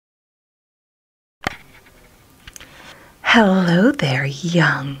Hello there,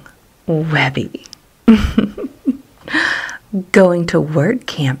 young Webby. Going to word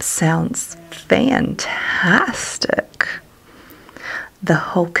camp sounds fantastic. The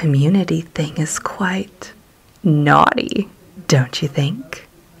whole community thing is quite naughty, don't you think?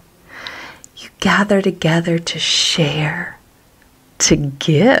 You gather together to share, to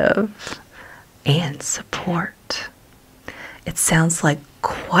give, and support. It sounds like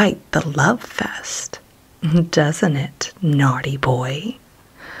quite the love fest, doesn't it, naughty boy?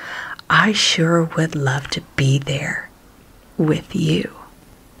 I sure would love to be there with you.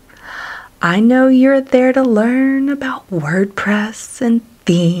 I know you're there to learn about WordPress and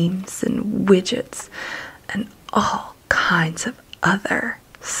themes and widgets and all kinds of other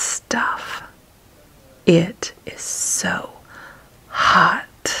stuff. It is so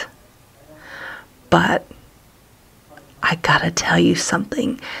hot. But I gotta tell you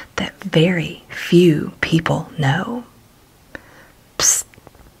something that very few people know. Psst,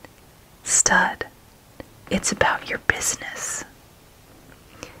 stud, it's about your business.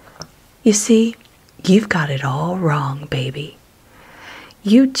 You see, you've got it all wrong, baby.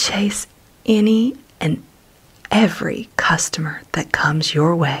 You chase any and every customer that comes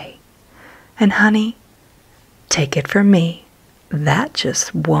your way. And honey, take it from me, that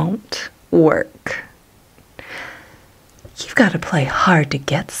just won't work. You've got to play hard to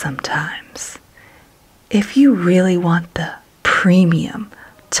get sometimes. If you really want the premium,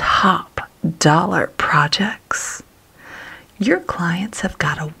 top dollar projects, your clients have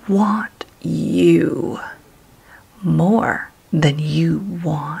got to want you more than you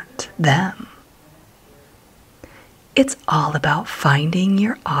want them. It's all about finding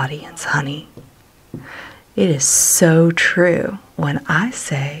your audience, honey. It is so true when I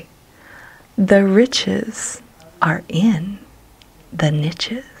say the riches are in the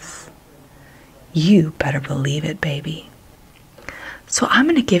niches. You better believe it, baby. So I'm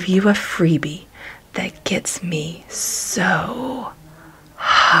going to give you a freebie that gets me so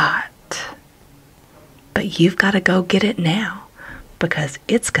hot. But you've got to go get it now because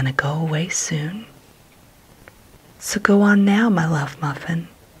it's going to go away soon. So go on now, my love muffin.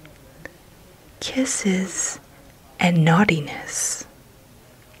 Kisses and naughtiness.